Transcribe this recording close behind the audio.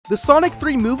The Sonic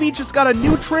 3 movie just got a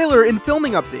new trailer and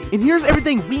filming update. And here's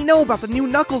everything we know about the new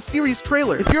Knuckles series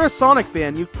trailer. If you're a Sonic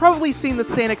fan, you've probably seen the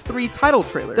Sonic 3 title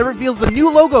trailer that reveals the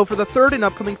new logo for the third and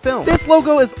upcoming film. This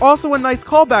logo is also a nice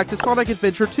callback to Sonic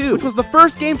Adventure 2, which was the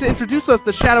first game to introduce us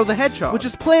to Shadow the Hedgehog, which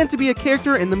is planned to be a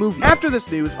character in the movie. After this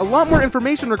news, a lot more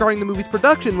information regarding the movie's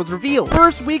production was revealed.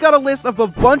 First, we got a list of a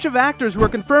bunch of actors who are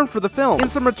confirmed for the film, and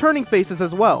some returning faces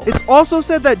as well. It's also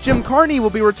said that Jim Carney will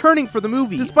be returning for the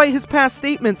movie, despite his past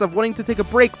statements of wanting to take a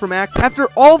break from acting. After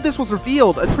all of this was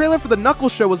revealed, a trailer for the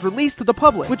Knuckles show was released to the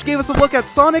public, which gave us a look at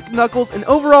Sonic, Knuckles, and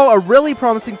overall a really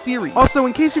promising series. Also,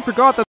 in case you forgot that